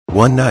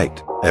One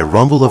night, a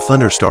rumble of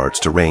thunder starts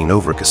to reign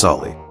over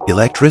Kasali.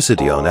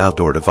 Electricity on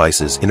outdoor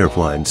devices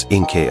intertwines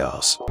in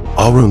chaos.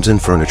 All rooms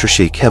and furniture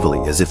shake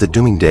heavily as if the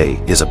dooming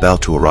day is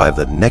about to arrive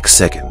the next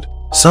second.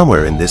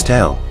 Somewhere in this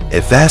town,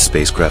 a vast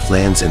spacecraft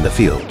lands in the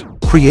field,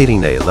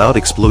 creating a loud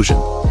explosion.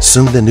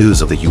 Soon the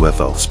news of the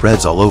UFO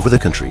spreads all over the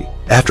country.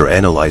 After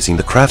analyzing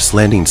the craft's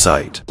landing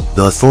site,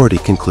 the authority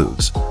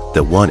concludes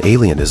that one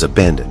alien is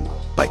abandoned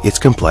by its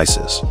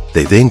complices.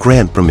 They then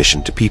grant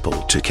permission to people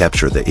to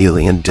capture the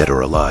alien dead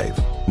or alive.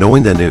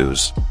 Knowing the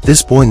news,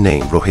 this boy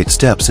named Rohit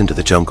steps into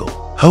the jungle,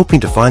 hoping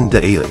to find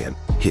the alien.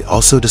 He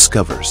also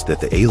discovers that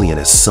the alien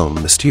has some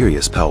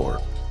mysterious power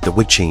that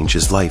would change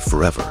his life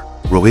forever.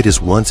 Rohit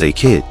is once a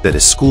kid that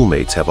his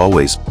schoolmates have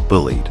always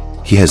bullied.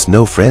 He has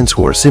no friends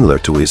who are similar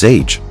to his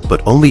age,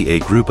 but only a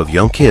group of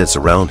young kids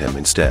around him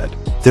instead.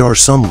 There are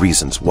some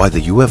reasons why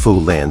the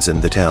UFO lands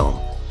in the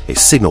town. A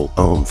signal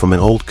owned from an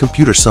old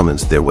computer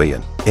summons their way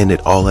in, and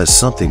it all has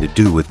something to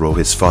do with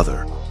Rohit's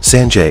father,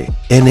 Sanjay,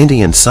 an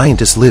Indian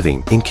scientist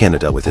living in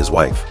Canada with his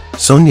wife,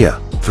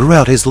 Sonia.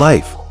 Throughout his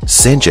life,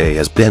 Sanjay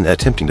has been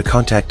attempting to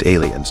contact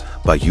aliens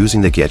by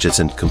using the gadgets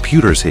and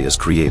computers he has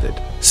created,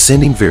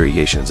 sending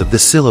variations of the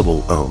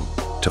syllable Om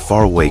to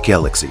faraway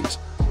galaxies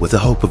with the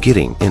hope of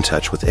getting in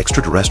touch with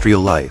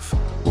extraterrestrial life.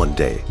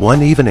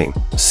 One evening,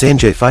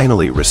 Sanjay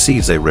finally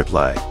receives a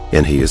reply,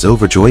 and he is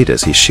overjoyed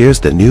as he shares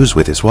the news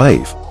with his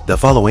wife. The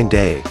following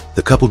day,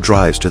 the couple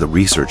drives to the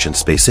Research and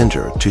Space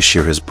Center to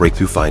share his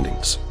breakthrough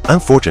findings.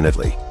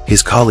 Unfortunately,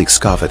 his colleagues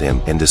scoff at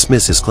him and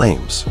dismiss his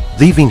claims,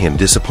 leaving him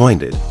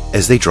disappointed.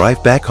 As they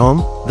drive back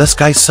home, the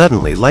sky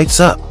suddenly lights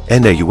up,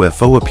 and a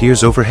UFO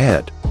appears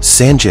overhead.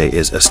 Sanjay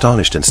is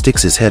astonished and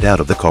sticks his head out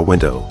of the car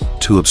window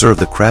to observe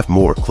the craft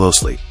more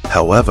closely.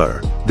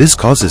 However, this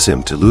causes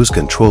him to lose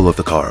control of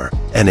the car,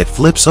 and it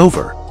flips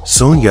over.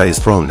 Sonia is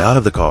thrown out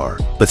of the car,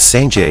 but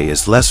Sanjay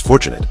is less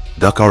fortunate.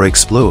 The car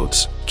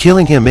explodes,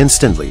 killing him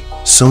instantly.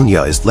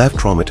 Sonia is left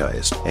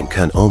traumatized and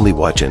can only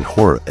watch in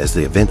horror as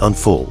the event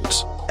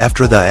unfolds.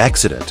 After the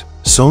accident,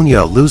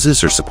 Sonia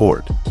loses her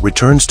support,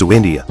 returns to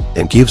India,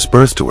 and gives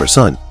birth to her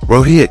son,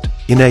 Rohit.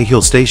 In a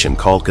hill station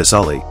called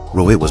Kasali,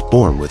 Rohit was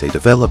born with a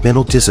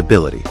developmental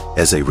disability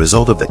as a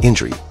result of the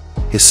injury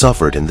he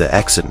suffered in the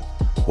accident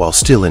while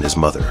still in his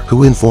mother,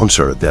 who informs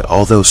her that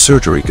although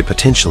surgery could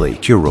potentially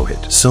cure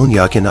Rohit,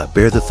 Sonia cannot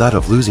bear the thought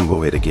of losing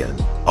Rohit again.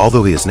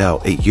 Although he is now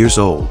 8 years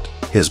old,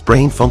 his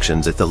brain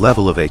functions at the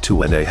level of a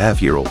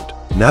 2.5-year-old.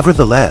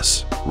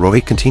 Nevertheless,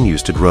 Rohit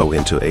continues to grow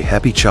into a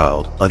happy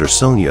child under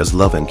Sonia's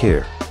love and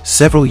care.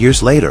 Several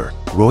years later,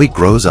 Rohit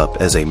grows up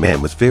as a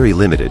man with very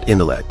limited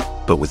intellect,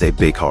 but with a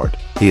big heart.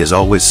 He is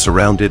always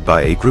surrounded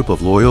by a group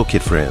of loyal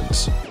kid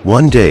friends.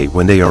 One day,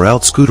 when they are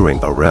out scootering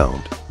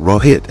around,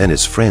 Rohit and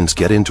his friends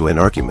get into an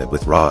argument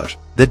with Raj,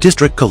 the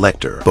district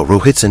collector, but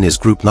Rohit and his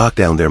group knock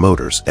down their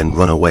motors and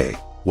run away.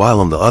 While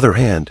on the other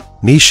hand,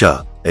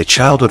 Nisha, a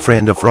childhood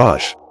friend of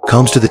Raj,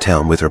 comes to the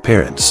town with her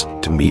parents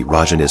to meet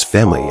Raj and his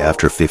family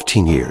after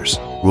 15 years.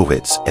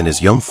 Rohit and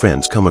his young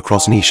friends come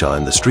across Nisha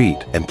in the street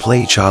and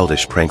play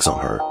childish pranks on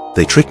her.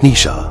 They trick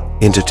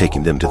Nisha into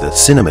taking them to the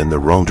cinema in the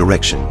wrong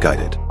direction,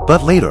 guided.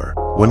 But later,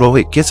 when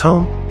Rohit gets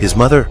home, his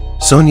mother,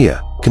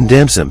 Sonia,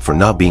 condemns him for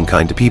not being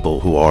kind to people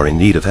who are in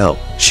need of help.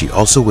 She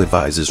also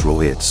advises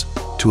Rohit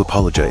to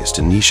apologize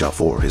to Nisha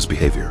for his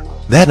behavior.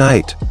 That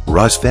night,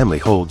 Raj's family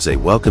holds a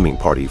welcoming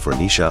party for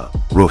Nisha.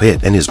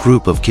 Rohit and his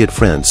group of kid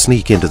friends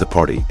sneak into the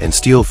party and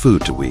steal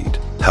food to eat.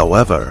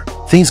 However,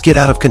 things get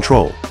out of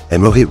control,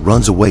 and Rohit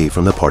runs away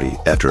from the party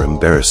after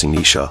embarrassing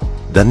Nisha.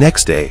 The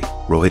next day,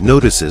 Rohit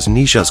notices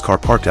Nisha's car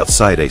parked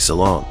outside a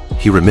salon.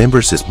 He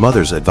remembers his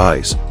mother's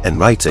advice and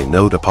writes a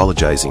note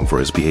apologizing for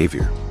his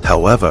behavior.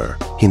 However,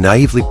 he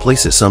naively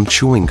places some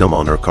chewing gum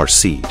on her car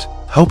seat,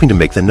 hoping to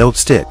make the note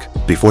stick.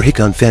 Before he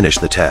can finish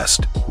the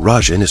task,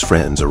 Raj and his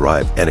friends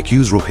arrive and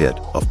accuse Rohit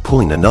of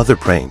pulling another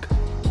prank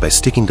by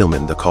sticking them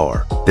in the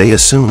car. They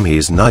assume he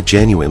is not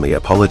genuinely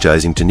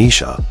apologizing to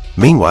Nisha.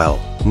 Meanwhile,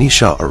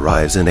 Nisha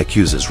arrives and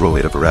accuses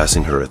Rohit of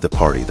harassing her at the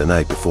party the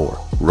night before.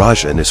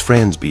 Raj and his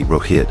friends beat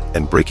Rohit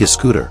and break his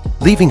scooter,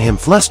 leaving him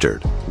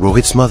flustered.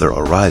 Rohit's mother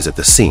arrives at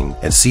the scene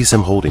and sees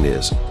him holding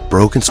his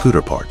broken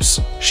scooter parts.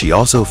 She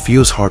also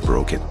feels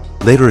heartbroken.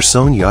 Later,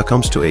 Sonia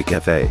comes to a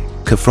cafe,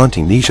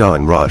 confronting Nisha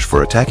and Raj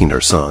for attacking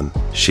her son.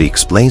 She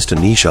explains to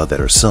Nisha that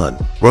her son,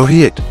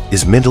 Rohit,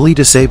 is mentally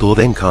disabled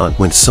and can't.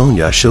 When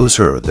Sonia shows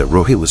her that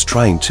Rohit was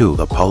trying to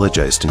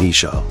apologize to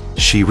Nisha,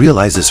 she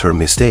realizes her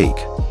mistake.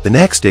 The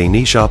next day,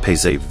 Nisha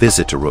pays a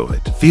visit to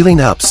Rohit.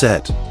 Feeling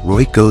upset,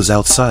 Rohit goes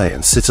outside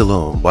and sits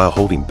alone while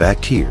holding back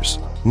tears.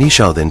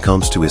 Nisha then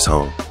comes to his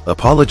home,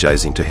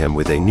 apologizing to him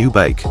with a new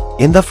bike.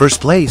 In the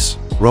first place,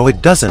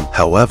 Rohit doesn't.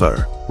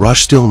 However, Raj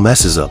still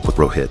messes up with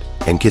Rohit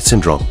and gets him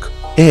drunk.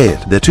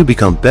 The two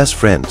become best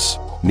friends.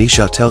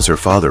 Nisha tells her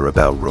father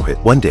about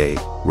Rohit. One day,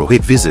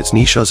 Rohit visits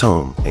Nisha's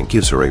home and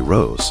gives her a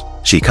rose.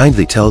 She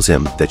kindly tells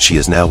him that she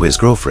is now his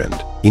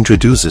girlfriend,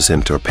 introduces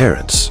him to her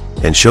parents,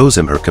 and shows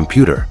him her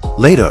computer.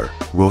 Later,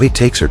 Rohit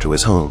takes her to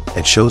his home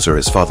and shows her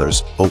his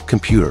father's old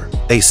computer.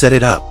 They set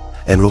it up,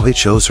 and Rohit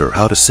shows her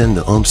how to send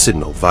the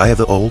signal via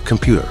the old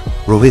computer.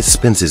 Rohit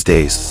spends his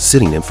days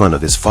sitting in front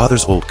of his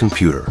father's old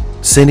computer,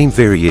 sending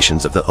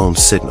variations of the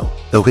signal.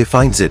 Though he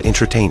finds it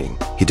entertaining,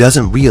 he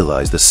doesn't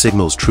realize the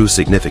signal's true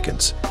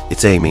significance.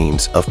 It's a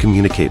means of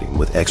communicating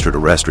with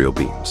extraterrestrial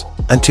beings.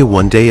 Until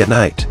one day at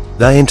night,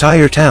 the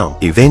entire town,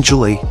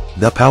 eventually,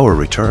 the power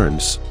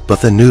returns.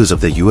 But the news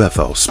of the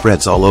UFO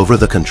spreads all over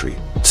the country.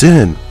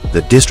 Soon,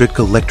 the district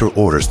collector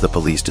orders the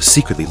police to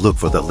secretly look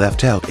for the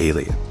left-out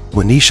alien.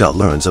 When Nisha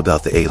learns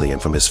about the alien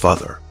from his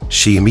father,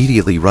 she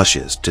immediately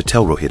rushes to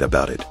tell Rohit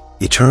about it.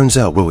 It turns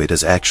out Rohit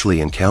has actually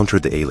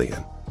encountered the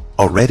alien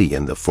already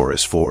in the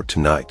forest for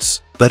 2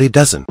 nights. But it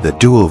doesn't. The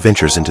duo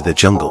ventures into the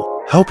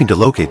jungle, hoping to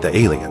locate the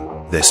alien.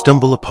 They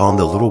stumble upon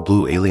the little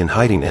blue alien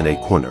hiding in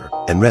a corner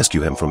and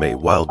rescue him from a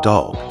wild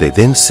dog. They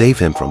then save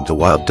him from the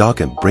wild dog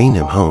and bring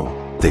him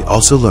home. They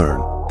also learn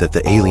that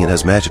the alien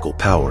has magical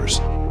powers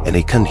and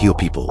he can heal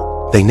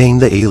people. They name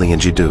the alien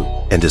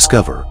Jiddu and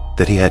discover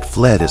that he had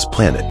fled his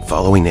planet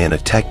following an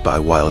attack by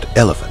wild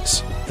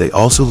elephants. They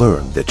also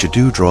learn that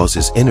Jiddu draws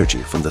his energy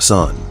from the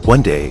sun.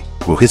 One day,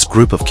 Rohit's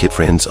group of kid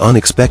friends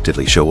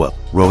unexpectedly show up.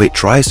 Rohit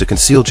tries to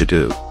conceal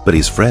Jiddu, but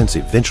his friends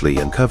eventually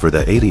uncover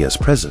the alien's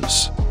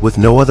presence. With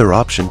no other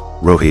option,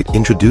 Rohit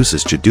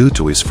introduces Jiddu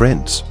to his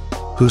friends,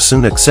 who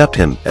soon accept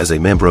him as a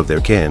member of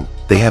their clan.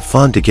 They have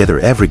fun together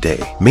every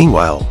day.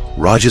 Meanwhile,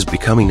 Raj is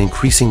becoming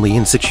increasingly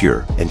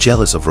insecure and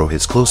jealous of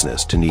Rohit's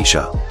closeness to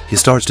Nisha. He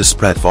starts to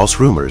spread false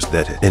rumors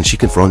and she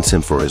confronts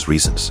him for his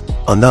reasons.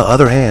 On the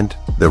other hand,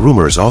 the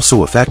rumors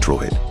also affect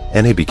Rohit,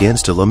 and he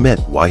begins to lament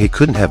why he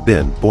couldn't have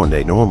been born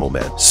a normal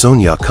man.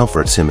 Sonia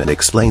comforts him and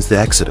explains the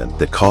accident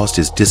that caused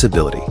his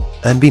disability.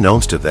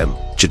 Unbeknownst to them,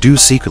 Jiddu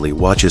secretly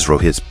watches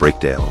Rohit's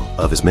breakdown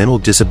of his mental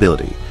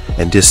disability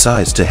and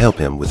decides to help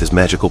him with his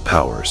magical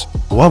powers.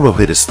 While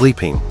Rohit is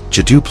sleeping,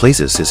 Jiddu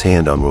places his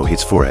hand on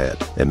Rohit's forehead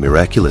and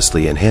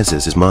miraculously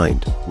enhances his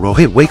mind.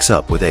 Rohit wakes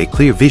up with a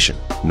clear vision,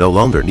 no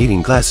longer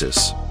needing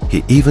glasses.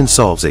 He even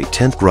solves a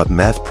 10th grade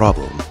math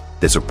problem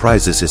that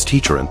surprises his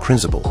teacher and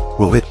principal.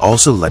 Rohit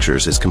also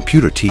lectures his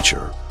computer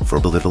teacher for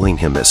belittling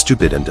him as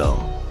stupid and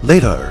dumb.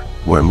 Later,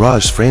 when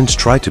Raj's friends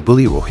try to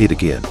bully Rohit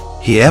again,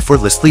 he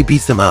effortlessly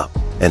beats them up,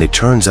 and it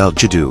turns out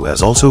Jiddu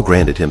has also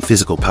granted him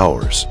physical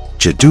powers.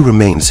 Jiddu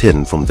remains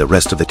hidden from the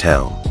rest of the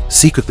town,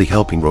 secretly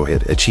helping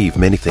Rohit achieve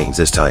many things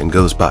as time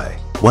goes by.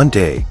 One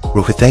day,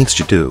 Rohit thanks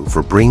Jiddu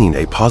for bringing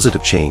a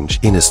positive change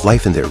in his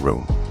life in their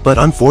room. But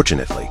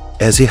unfortunately,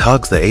 as he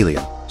hugs the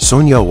alien,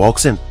 Sonia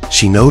walks in.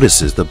 She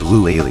notices the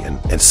blue alien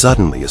and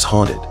suddenly is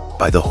haunted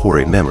by the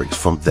horrid memories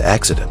from the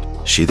accident.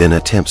 She then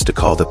attempts to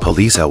call the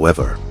police.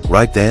 However,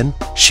 right then,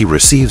 she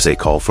receives a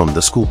call from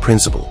the school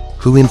principal,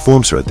 who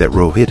informs her that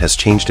Rohit has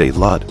changed a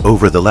lot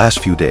over the last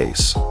few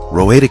days.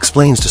 Rohit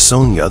explains to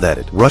Sonia that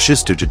it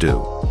rushes to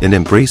Jiddu and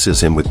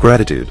embraces him with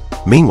gratitude.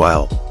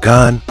 Meanwhile,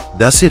 gone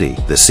the city,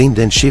 the scene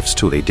then shifts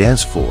to a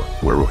dance floor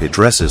where Rohit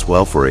dresses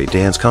well for a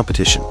dance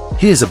competition.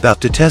 He is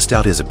about to test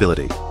out his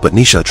ability, but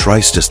Nisha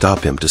tries to stop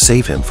him to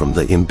save him from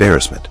the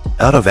embarrassment.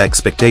 Out of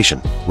expectation,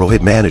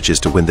 Rohit manages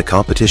to win the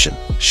competition,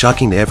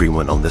 shocking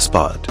everyone on the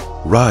spot.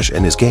 Raj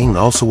and his gang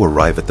also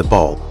arrive at the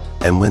ball,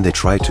 and when they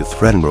try to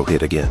threaten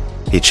Rohit again,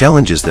 he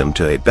challenges them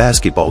to a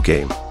basketball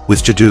game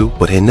with Jiddu,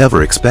 but he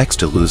never expects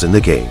to lose in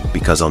the game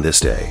because on this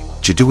day,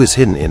 Jiddu is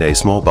hidden in a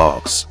small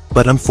box.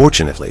 But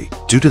unfortunately,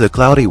 due to the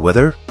cloudy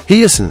weather,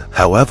 he isn't.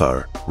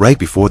 However, right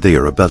before they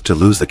are about to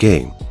lose the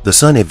game, the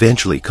sun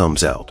eventually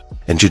comes out,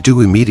 and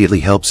Jiddu immediately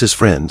helps his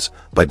friends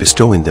by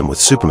bestowing them with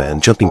Superman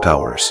jumping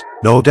powers.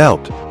 No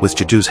doubt, with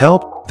Jiddu's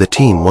help, the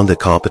team won the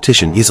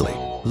competition easily.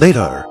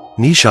 Later,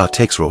 Nisha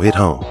takes Rohit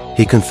home.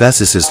 He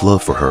confesses his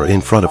love for her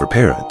in front of her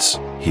parents.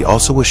 He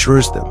also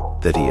assures them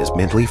that he is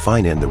mentally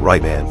fine and the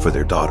right man for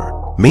their daughter.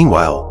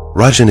 Meanwhile,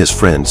 Raj and his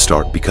friends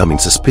start becoming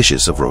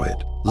suspicious of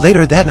Rohit.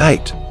 Later that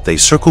night, they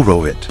circle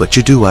Rohit, but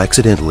Jiddu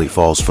accidentally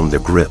falls from their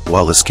grip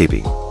while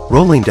escaping.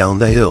 Rolling down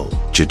the hill,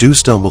 Jiddu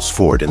stumbles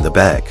forward in the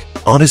back.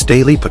 On his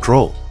daily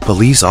patrol,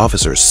 police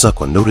officer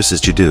Sukwan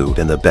notices Jiddu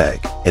in the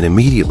back and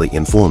immediately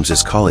informs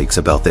his colleagues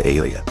about the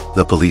alien.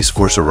 The police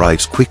force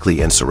arrives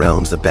quickly and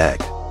surrounds the back,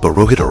 but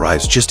Rohit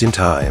arrives just in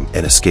time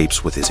and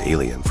escapes with his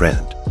alien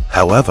friend.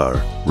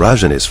 However,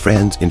 Raj and his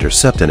friends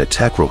intercept and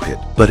attack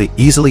Rohit, but he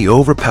easily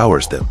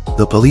overpowers them.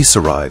 The police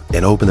arrive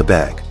and open the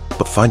bag,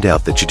 but find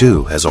out that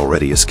Jiddu has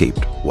already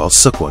escaped, while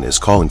Sukwan is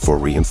calling for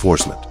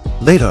reinforcement.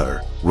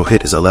 Later,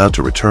 Rohit is allowed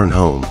to return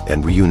home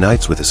and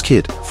reunites with his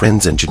kid,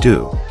 friends and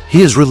Jiddu.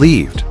 He is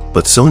relieved,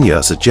 but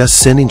Sonia suggests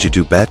sending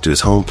Jiddu back to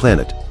his home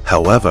planet.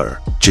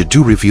 However,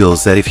 Jiddu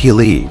reveals that if he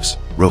leaves,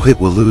 Rohit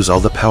will lose all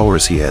the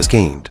powers he has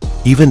gained.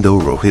 Even though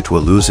Rohit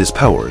will lose his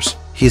powers,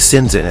 he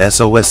sends an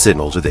SOS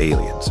signal to the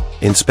aliens.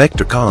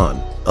 Inspector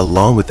Khan,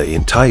 along with the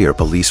entire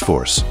police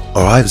force,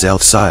 arrives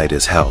outside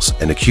his house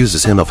and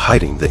accuses him of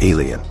hiding the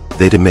alien.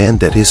 They demand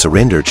that he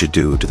surrender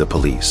Jiddu to the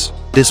police.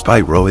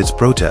 Despite Rohit's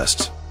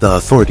protests, the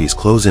authorities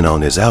close in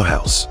on his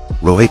outhouse.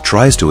 Rohit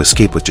tries to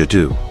escape with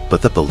Jiddu,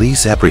 but the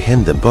police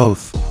apprehend them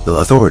both. The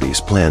authorities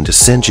plan to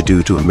send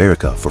Jiddu to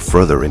America for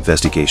further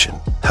investigation.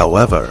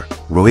 However,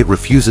 Rohit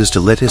refuses to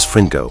let his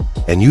friend go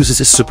and uses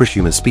his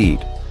superhuman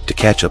speed to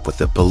catch up with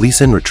the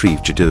police and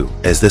retrieve Jiddu.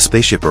 As the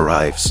spaceship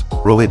arrives,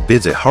 Rohit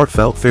bids a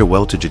heartfelt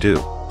farewell to Jiddu,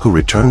 who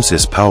returns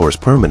his powers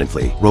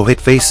permanently. Rohit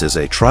faces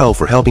a trial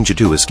for helping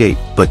Jiddu escape,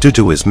 but due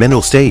to his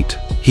mental state,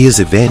 he is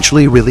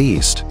eventually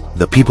released.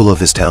 The people of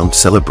his town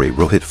celebrate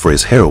Rohit for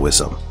his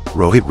heroism.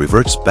 Rohit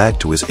reverts back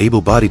to his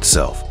able-bodied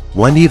self.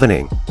 One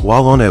evening,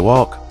 while on a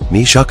walk,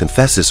 Nisha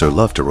confesses her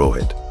love to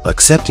Rohit,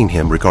 accepting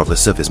him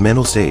regardless of his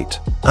mental state.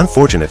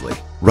 Unfortunately,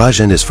 Raj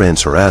and his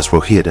friends harass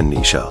Rohit and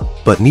Nisha,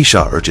 but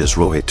Nisha urges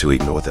Rohit to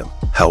ignore them.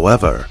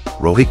 However,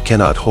 Rohit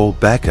cannot hold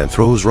back and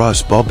throws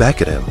Raj's ball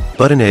back at him.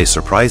 But in a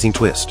surprising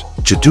twist,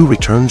 Jiddu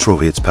returns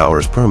Rohit's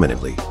powers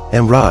permanently,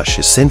 and Raj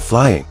is sent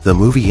flying. The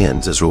movie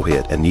ends as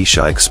Rohit and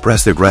Nisha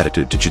express their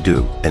gratitude to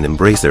Jiddu and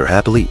embrace their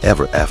happily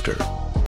ever after.